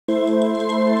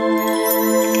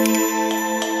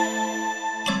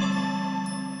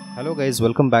Hello guys,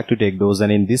 welcome back to TechDose,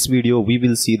 and in this video we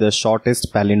will see the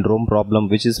shortest palindrome problem,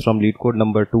 which is from Leetcode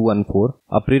number 214.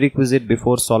 A prerequisite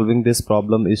before solving this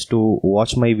problem is to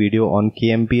watch my video on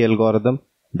KMP algorithm.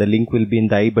 The link will be in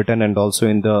the I button and also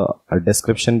in the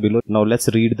description below. Now let's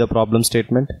read the problem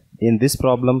statement. In this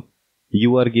problem,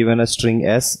 you are given a string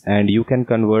S and you can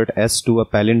convert S to a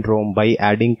palindrome by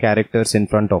adding characters in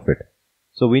front of it.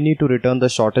 So we need to return the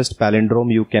shortest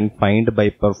palindrome you can find by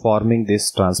performing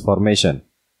this transformation.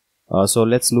 So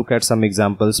let's look at some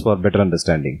examples for better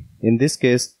understanding. In this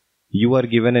case, you are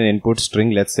given an input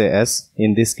string, let's say S.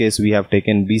 In this case, we have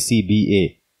taken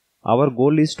BCBA. Our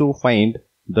goal is to find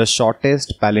the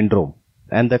shortest palindrome,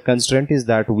 and the constraint is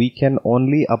that we can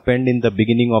only append in the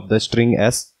beginning of the string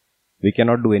S. We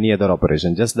cannot do any other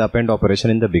operation, just the append operation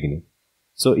in the beginning.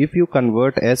 So if you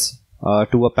convert S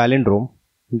to a palindrome,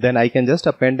 then I can just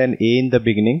append an A in the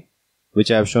beginning, which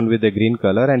I have shown with the green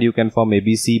color, and you can form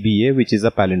ABCBA, which is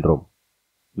a palindrome.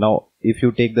 Now, if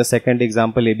you take the second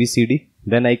example ABCD,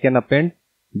 then I can append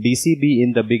DCB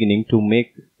in the beginning to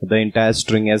make the entire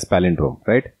string as palindrome,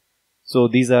 right? So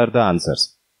these are the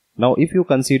answers. Now, if you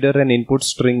consider an input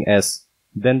string S,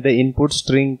 then the input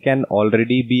string can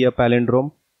already be a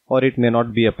palindrome or it may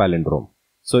not be a palindrome.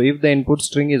 So if the input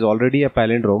string is already a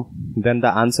palindrome, then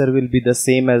the answer will be the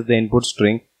same as the input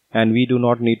string and we do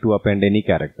not need to append any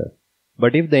character.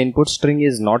 But if the input string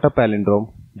is not a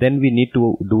palindrome, then we need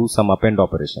to do some append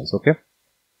operations, okay?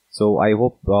 So I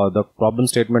hope the problem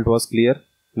statement was clear.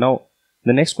 Now,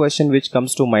 the next question which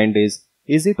comes to mind is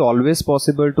it always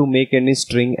possible to make any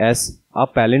string as a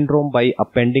palindrome by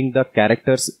appending the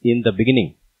characters in the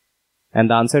beginning? And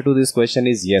the answer to this question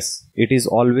is yes. It is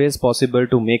always possible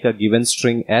to make a given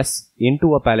string S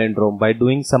into a palindrome by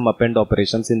doing some append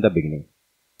operations in the beginning.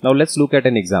 Now let's look at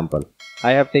an example.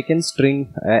 I have taken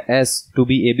string S to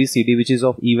be ABCD, which is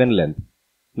of even length.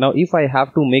 Now if I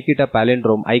have to make it a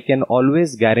palindrome, I can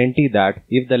always guarantee that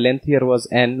if the length here was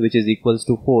n, which is equals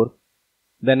to 4,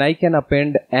 then I can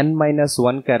append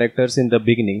n-1 characters in the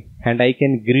beginning and I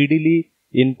can greedily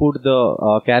input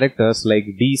the characters like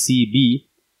D, C, B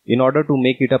in order to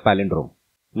make it a palindrome.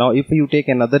 Now if you take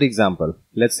another example,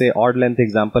 let's say odd length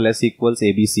example S equals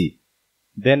ABC,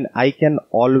 then I can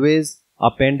always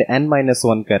append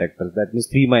n-1 characters, that means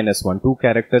 3-1, 2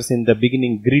 characters in the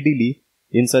beginning greedily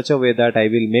in such a way that I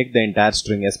will make the entire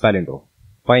string as palindrome.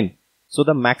 Fine. So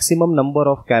the maximum number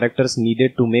of characters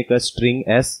needed to make a string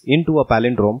S into a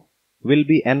palindrome will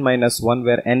be n-1,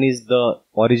 where n is the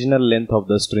original length of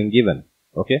the string given.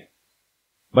 Okay.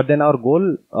 But then our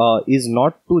goal is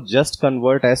not to just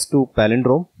convert S to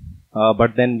palindrome,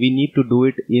 but then we need to do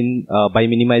it in by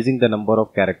minimizing the number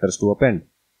of characters to append.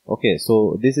 Okay,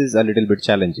 so this is a little bit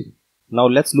challenging. Now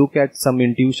let's look at some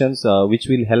intuitions which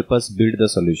will help us build the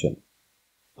solution.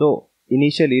 So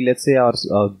initially, let's say our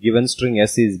given string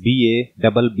S is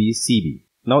BABBCB.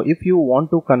 Now if you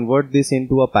want to convert this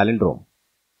into a palindrome,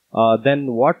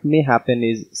 then what may happen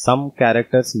is some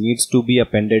characters needs to be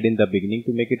appended in the beginning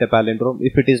to make it a palindrome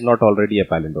if it is not already a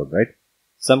palindrome, right?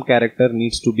 Some character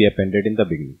needs to be appended in the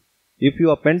beginning. If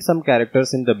you append some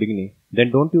characters in the beginning,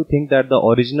 then don't you think that the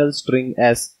original string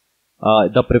S,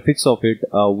 the prefix of it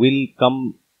will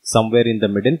come somewhere in the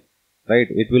middle, right?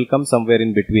 It will come somewhere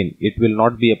in between. It will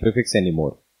not be a prefix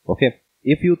anymore, okay?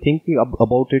 If you think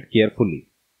about it carefully,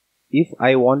 if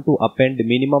I want to append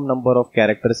minimum number of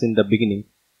characters in the beginning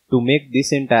to make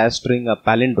this entire string a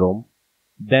palindrome,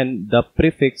 then the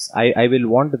prefix, I will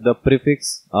want the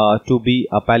prefix to be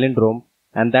a palindrome,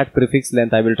 and that prefix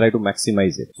length I will try to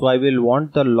maximize it. So I will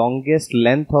want the longest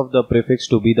length of the prefix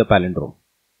to be the palindrome.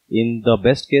 In the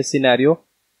best case scenario,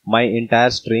 my entire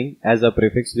string as a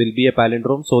prefix will be a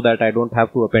palindrome so that I don't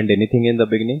have to append anything in the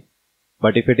beginning.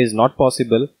 But if it is not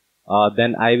possible,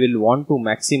 then I will want to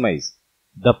maximize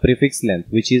the prefix length,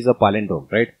 which is a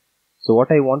palindrome, right? So what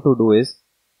I want to do is,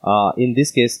 in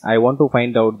this case, I want to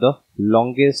find out the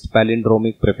longest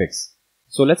palindromic prefix.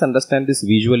 So let's understand this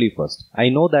visually first. I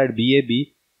know that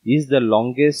BAB is the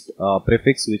longest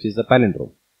prefix, which is a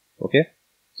palindrome. Okay.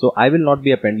 So I will not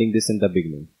be appending this in the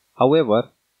beginning. However,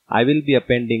 I will be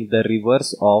appending the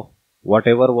reverse of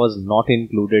whatever was not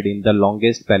included in the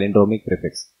longest palindromic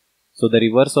prefix. So the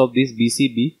reverse of this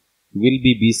BCB will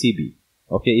be BCB.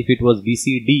 Okay. If it was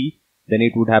BCD, then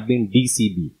it would have been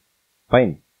DCB.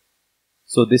 Fine.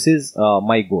 So this is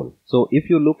my goal. So if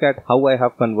you look at how I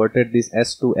have converted this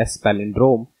S to S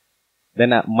palindrome,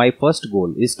 then my first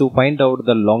goal is to find out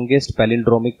the longest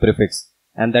palindromic prefix,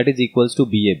 and that is equals to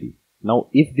BAB. Now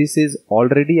if this is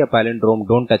already a palindrome,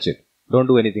 don't touch it. Don't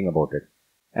do anything about it.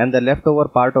 And the leftover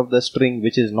part of the string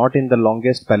which is not in the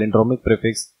longest palindromic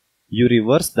prefix, you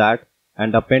reverse that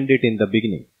and append it in the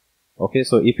beginning. Okay,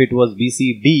 so if it was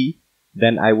BCD,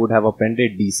 then I would have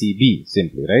appended DCB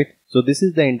simply, right? So this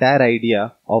is the entire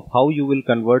idea of how you will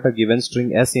convert a given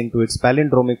string S into its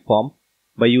palindromic form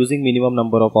by using minimum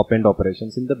number of append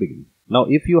operations in the beginning. Now,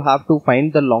 if you have to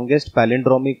find the longest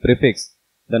palindromic prefix,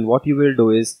 then what you will do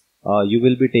is you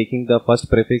will be taking the first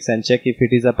prefix and check if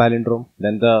it is a palindrome,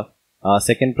 then the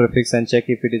second prefix and check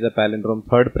if it is a palindrome,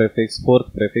 third prefix,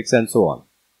 fourth prefix, and so on.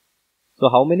 So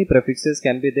how many prefixes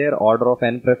can be there? Order of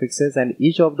n prefixes, and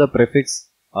each of the prefix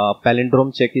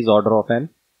palindrome check is order of n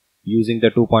using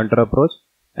the two-pointer approach,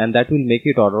 and that will make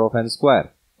it order of n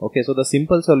square. Okay, so the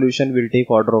simple solution will take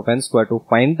order of n square to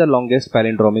find the longest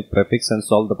palindromic prefix and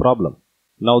solve the problem.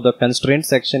 Now the constraint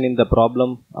section in the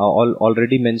problem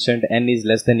already mentioned n is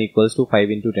less than equals to 5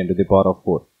 into 10 to the power of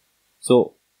 4.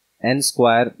 So n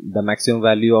square, the maximum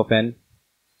value of n.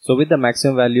 So with the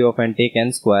maximum value of n, take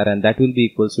n square, and that will be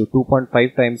equals to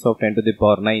 2.5 times of 10 to the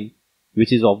power 9,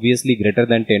 which is obviously greater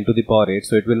than 10 to the power 8.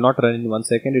 So it will not run in 1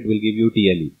 second, it will give you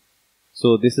TLE.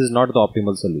 So this is not the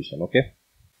optimal solution, okay?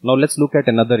 Now let's look at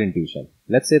another intuition.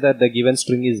 Let's say that the given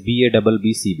string is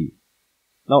BABBCB.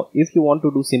 Now if you want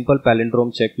to do simple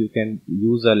palindrome check, you can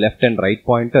use a left and right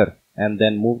pointer and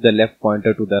then move the left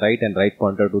pointer to the right and right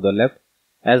pointer to the left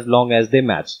as long as they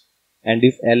match. And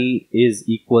if L is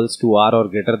equals to R or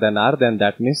greater than R, then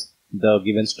that means the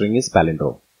given string is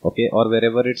palindrome, okay? Or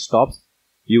wherever it stops,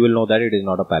 you will know that it is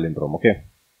not a palindrome, okay?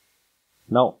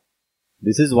 Now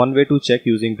this is one way to check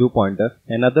using two pointer.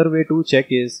 Another way to check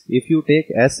is if you take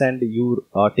S and you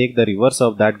take the reverse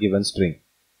of that given string,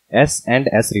 S and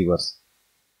S reverse,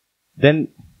 then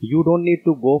you don't need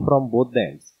to go from both the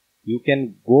ends. You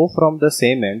can go from the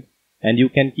same end and you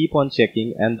can keep on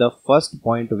checking, and the first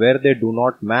point where they do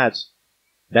not match,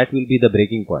 that will be the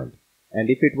breaking point. And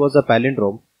if it was a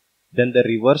palindrome, then the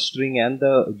reverse string and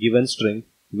the given string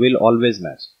will always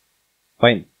match.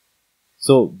 Fine.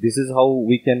 So this is how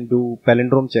we can do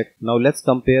palindrome check. Now let's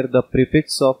compare the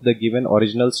prefix of the given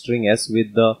original string S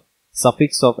with the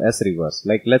suffix of S reverse.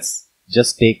 Like let's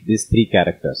just take these three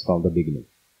characters from the beginning.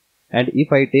 And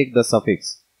if I take the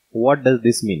suffix, what does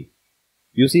this mean?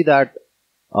 You see that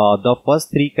the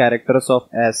first three characters of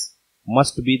S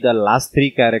must be the last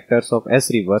three characters of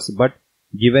S reverse, but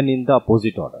given in the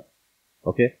opposite order.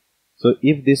 Okay. So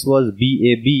if this was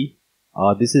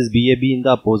BAB, this is BAB in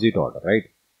the opposite order, right?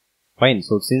 Fine.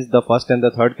 So since the first and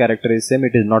the third character is same,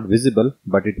 it is not visible,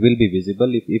 but it will be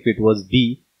visible. If it was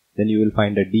D, then you will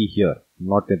find a D here,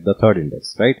 not at the third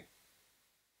index, right?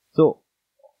 So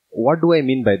what do I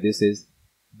mean by this is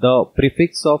the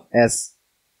prefix of S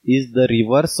is the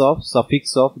reverse of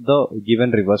suffix of the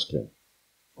given reverse string.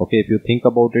 Okay, if you think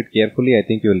about it carefully, I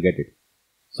think you will get it.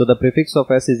 So the prefix of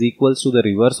S is equals to the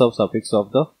reverse of suffix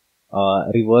of the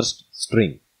reversed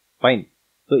string. Fine.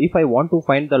 So if I want to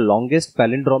find the longest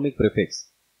palindromic prefix,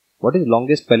 what is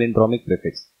longest palindromic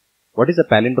prefix? What is a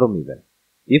palindrome even?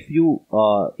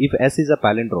 If S is a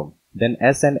palindrome, then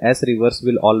S and S reverse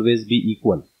will always be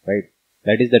equal, right?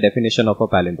 That is the definition of a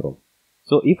palindrome.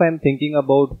 So if I am thinking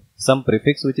about some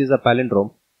prefix which is a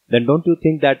palindrome, then don't you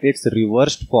think that its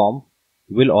reversed form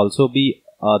will also be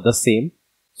the same?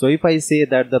 So if I say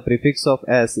that the prefix of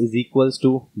S is equals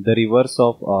to the reverse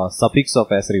of suffix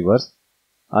of S reverse,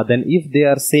 then if they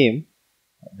are same,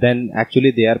 then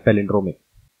actually they are palindromic.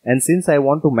 And since I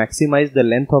want to maximize the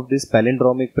length of this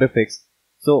palindromic prefix,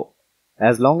 so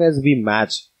as long as we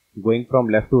match going from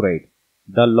left to right,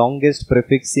 the longest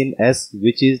prefix in S,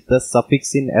 which is the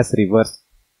suffix in S reverse,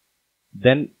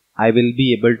 then I will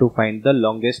be able to find the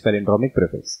longest palindromic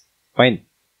prefix. Fine.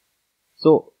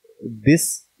 So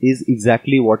this is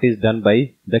exactly what is done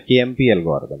by the KMP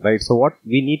algorithm, right? So what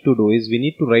we need to do is we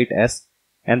need to write S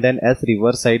and then S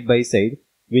reverse side by side.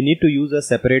 We need to use a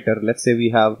separator. Let's say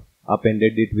we have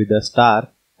appended it with a star,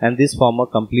 and this form a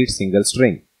complete single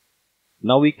string.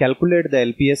 Now we calculate the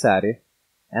LPS array,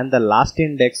 and the last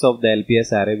index of the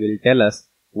LPS array will tell us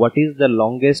what is the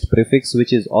longest prefix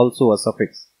which is also a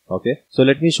suffix. Okay, so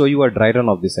let me show you a dry run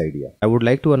of this idea. I would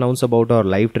like to announce about our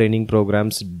live training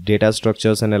programs, data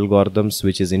structures and algorithms,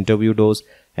 which is interview dose,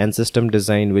 and system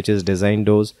design, which is design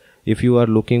dose. If you are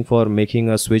looking for making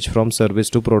a switch from service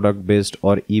to product based,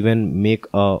 or even make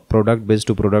a product based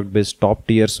to product based top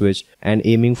tier switch and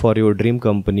aiming for your dream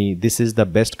company, this is the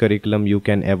best curriculum you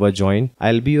can ever join.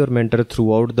 I'll be your mentor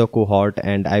throughout the cohort,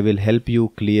 and I will help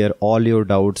you clear all your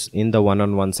doubts in the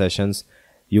one-on-one sessions.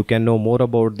 You can know more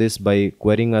about this by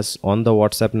querying us on the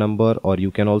WhatsApp number, or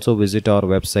you can also visit our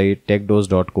website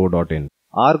techdose.co.in.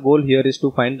 Our goal here is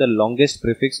to find the longest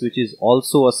prefix which is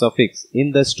also a suffix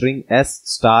in the string S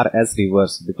star S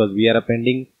reverse, because we are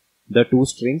appending the two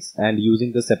strings and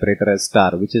using the separator as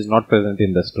star, which is not present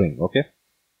in the string. Okay,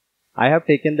 I have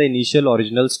taken the initial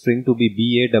original string to be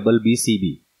BABBCB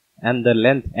and the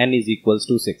length n is equals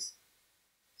to 6.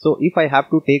 So if I have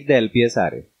to take the LPS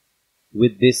array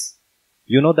with this,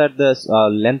 you know that the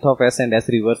length of S and S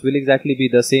reverse will exactly be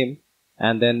the same,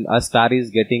 and then a star is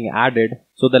getting added.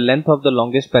 So the length of the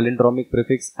longest palindromic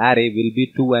prefix array will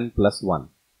be 2n plus 1,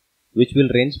 which will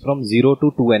range from 0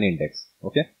 to 2n index.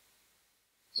 Okay.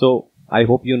 So I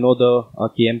hope you know the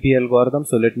KMP algorithm.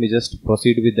 So let me just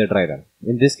proceed with the dry run.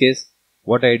 In this case,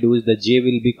 what I do is the j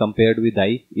will be compared with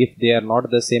I. If they are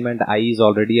not the same and I is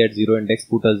already at 0 index,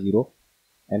 put a 0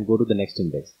 and go to the next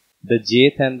index. The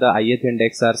jth and the ith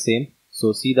index are same.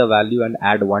 So see the value and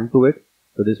add 1 to it.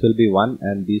 So this will be 1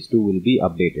 and these two will be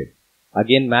updated.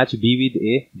 Again match B with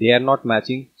A. They are not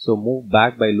matching. So move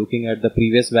back by looking at the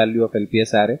previous value of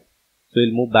LPS array. So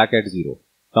we'll move back at 0.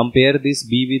 Compare this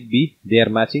B with B. They are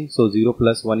matching. So 0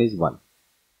 plus 1 is 1.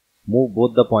 Move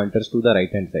both the pointers to the right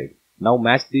hand side. Now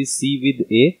match this C with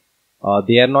A.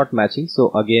 They are not matching.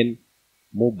 So again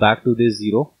move back to this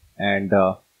 0. And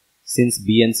since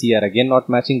B and C are again not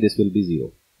matching, this will be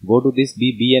 0. Go to this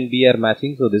B. B and B are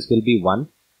matching. So this will be 1.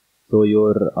 So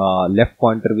your left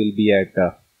pointer will be at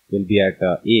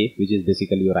A, which is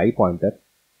basically your I pointer,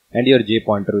 and your J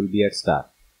pointer will be at star.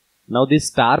 Now this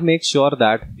star makes sure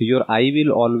that your I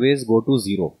will always go to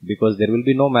 0 because there will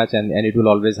be no match and it will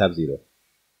always have 0.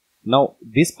 Now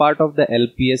this part of the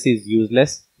LPS is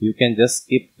useless. You can just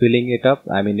keep filling it up.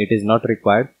 I mean, it is not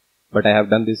required, but I have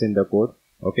done this in the code,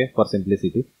 okay, for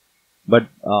simplicity. But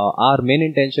our main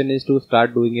intention is to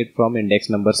start doing it from index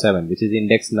number 7, which is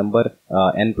index number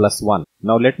n plus 1.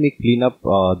 Now let me clean up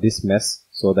this mess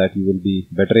so that you will be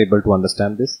better able to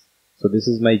understand this. So this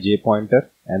is my J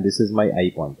pointer and this is my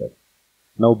I pointer.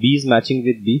 Now B is matching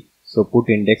with B, so put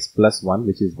index plus 1,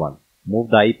 which is 1. Move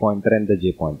the I pointer and the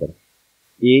J pointer.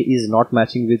 A is not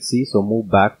matching with C, so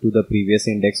move back to the previous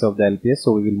index of the LPS,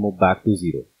 so we will move back to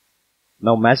 0.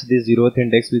 Now match this 0th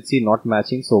index with C, not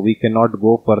matching, so we cannot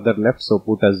go further left, so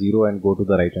put a 0 and go to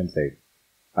the right hand side.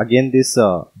 Again this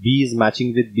B is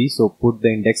matching with B, so put the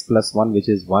index plus 1, which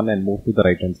is 1, and move to the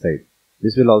right hand side.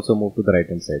 This will also move to the right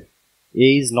hand side.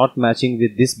 A is not matching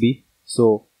with this B,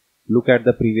 so look at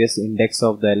the previous index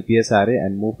of the LPS array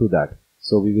and move to that.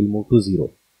 So we will move to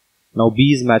 0. Now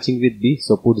B is matching with B,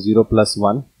 so put 0 plus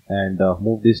 1 and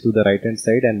move this to the right hand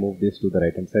side and move this to the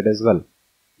right hand side as well.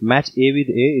 Match A with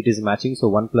A, it is matching, so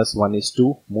 1 plus 1 is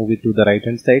 2, move it to the right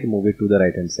hand side, move it to the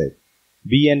right hand side.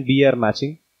 B and B are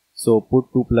matching, so put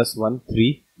 2 plus 1,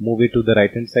 3, move it to the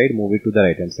right hand side, move it to the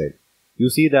right hand side. You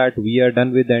see that we are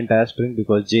done with the entire string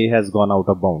because J has gone out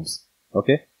of bounds.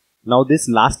 Okay. Now this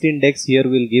last index here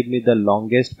will give me the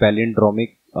longest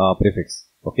palindromic prefix.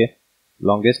 Okay.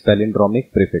 Longest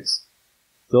palindromic prefix.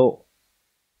 So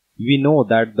we know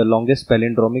that the longest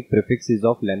palindromic prefix is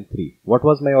of length 3. What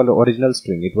was my original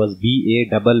string? It was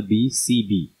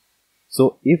BABBCB.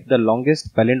 So if the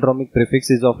longest palindromic prefix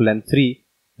is of length 3,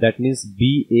 that means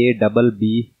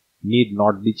BABB need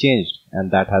not be changed and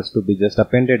that has to be just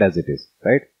appended as it is,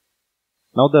 right?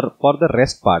 Now for the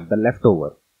rest part, the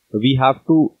leftover, we have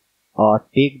to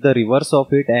take the reverse of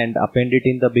it and append it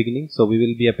in the beginning. So we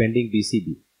will be appending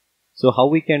BCB. So how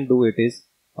we can do it is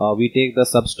we take the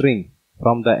substring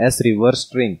from the S reverse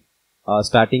string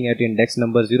starting at index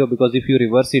number 0, because if you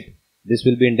reverse it, this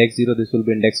will be index 0, this will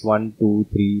be index 1, 2,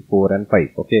 3, 4 and 5,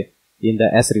 okay, in the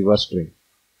S reverse string.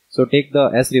 So take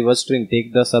the S reverse string,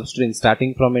 take the substring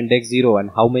starting from index 0, and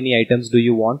how many items do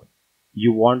you want?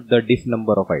 You want the diff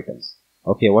number of items.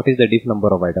 Okay, what is the diff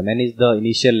number of item? N is the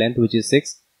initial length, which is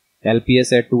 6.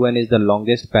 LPS at 2n is the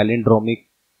longest palindromic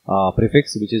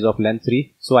prefix, which is of length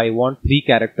 3. So I want 3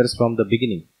 characters from the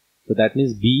beginning. So that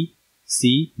means B,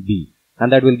 C, B,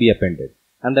 and that will be appended.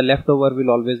 And the leftover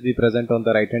will always be present on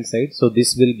the right hand side. So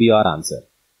this will be our answer.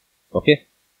 Okay.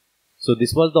 So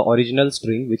this was the original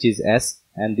string, which is S,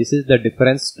 and this is the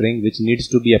difference string which needs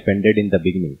to be appended in the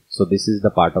beginning. So this is the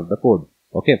part of the code.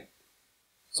 Okay.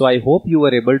 So I hope you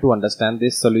were able to understand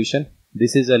this solution.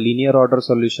 This is a linear order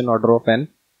solution, order of n,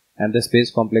 and the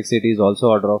space complexity is also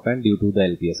order of n due to the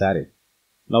LPS array.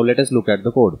 Now let us look at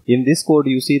the code. In this code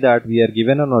you see that we are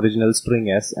given an original string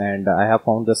S, and I have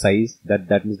found the size,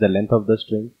 that means the length of the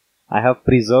string. I have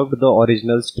preserved the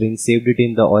original string, saved it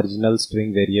in the original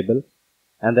string variable,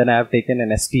 and then I have taken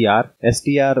an str.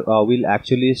 Str will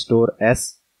actually store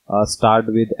S starred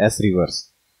with S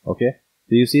reverse. Okay.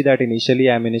 So you see that initially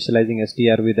I am initializing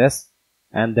str with S,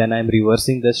 and then I am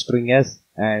reversing the string S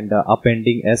and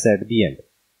appending S at the end.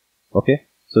 Okay.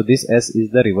 So this S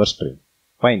is the reverse string.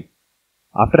 Fine.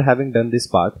 After having done this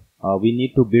part, we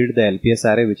need to build the LPS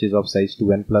array, which is of size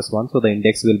 2n plus 1. So the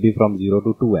index will be from 0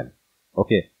 to 2n.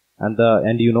 Okay.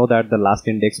 and you know that the last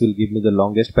index will give me the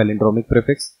longest palindromic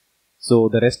prefix. So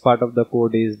the rest part of the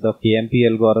code is the KMP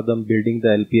algorithm building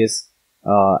the LPS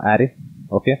array.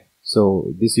 Okay,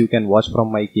 so this you can watch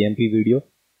from my KMP video,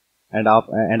 and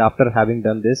after having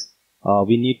done this,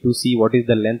 we need to see what is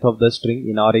the length of the string.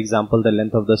 In our example, the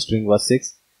length of the string was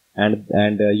 6, and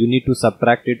you need to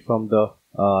subtract it from the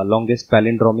longest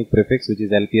palindromic prefix, which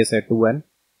is LPS at 2n.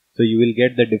 So you will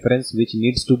get the difference which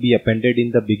needs to be appended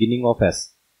in the beginning of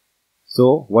S.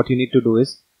 So what you need to do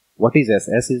is, what is S?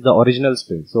 S is the original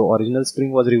string. So original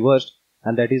string was reversed,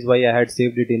 and that is why I had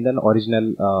saved it in the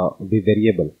original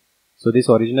variable. So this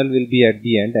original will be at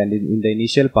the end, and in the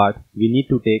initial part we need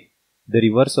to take the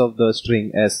reverse of the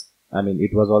string S. I mean,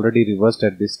 it was already reversed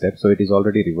at this step, so it is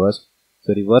already reversed.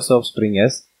 So reverse of string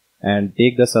S, and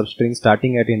take the substring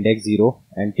starting at index 0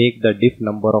 and take the diff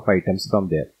number of items from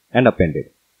there and append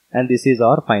it. And this is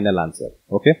our final answer.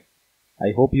 Okay,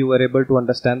 I hope you were able to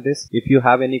understand this. If you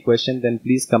have any question, then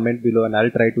please comment below and I'll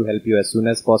try to help you as soon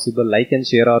as possible. Like and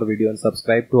share our video and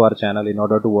subscribe to our channel in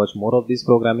order to watch more of these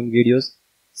programming videos.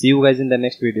 See you guys in the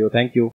next video. Thank you.